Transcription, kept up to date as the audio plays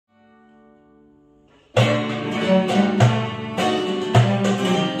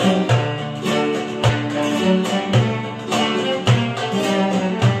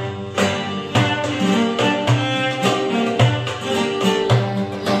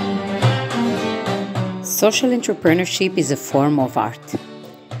Social entrepreneurship is a form of art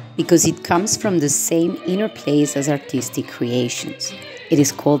because it comes from the same inner place as artistic creations. It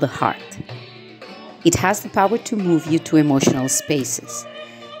is called the heart. It has the power to move you to emotional spaces,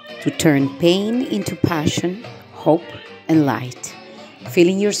 to turn pain into passion, hope, and light,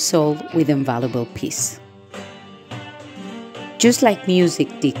 filling your soul with invaluable peace. Just like music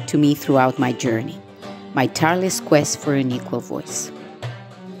did to me throughout my journey, my tireless quest for an equal voice.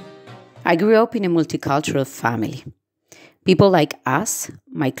 I grew up in a multicultural family. People like us,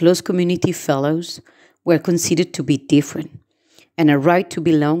 my close community fellows, were considered to be different, and a right to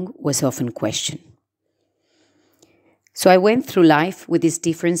belong was often questioned. So I went through life with this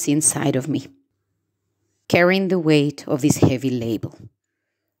difference inside of me, carrying the weight of this heavy label.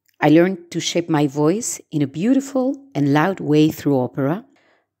 I learned to shape my voice in a beautiful and loud way through opera,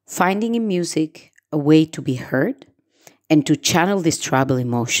 finding in music a way to be heard and to channel these troubled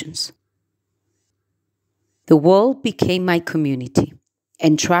emotions. The world became my community,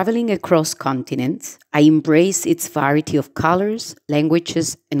 and traveling across continents, I embraced its variety of colors,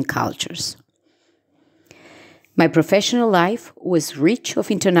 languages, and cultures. My professional life was rich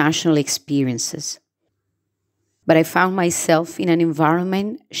of international experiences, but I found myself in an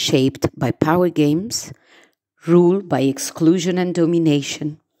environment shaped by power games, ruled by exclusion and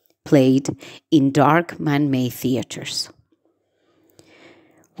domination, played in dark man-made theaters.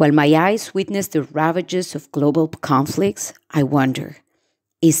 While my eyes witnessed the ravages of global conflicts, I wonder,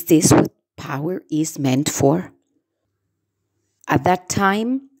 is this what power is meant for? At that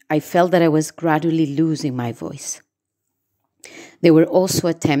time, I felt that I was gradually losing my voice. There were also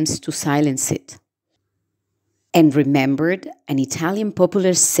attempts to silence it, and remembered an Italian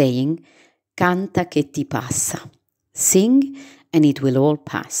popular saying, Canta che ti passa, sing and it will all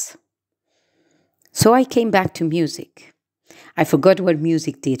pass. So I came back to music. I forgot what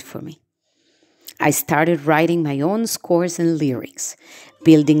music did for me. I started writing my own scores and lyrics,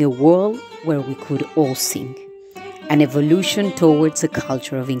 building a world where we could all sing, an evolution towards a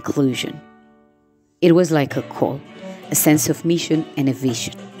culture of inclusion. It was like a call, a sense of mission and a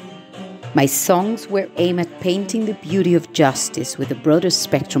vision. My songs were aimed at painting the beauty of justice with a broader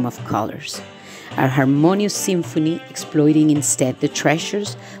spectrum of colors, a harmonious symphony exploiting instead the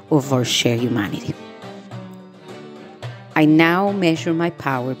treasures of our shared humanity. I now measure my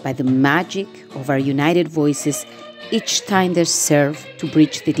power by the magic of our united voices each time they serve to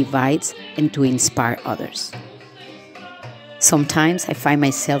bridge the divides and to inspire others. Sometimes I find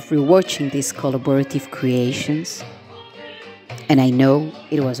myself rewatching these collaborative creations, and I know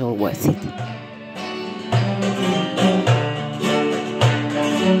it was all worth it.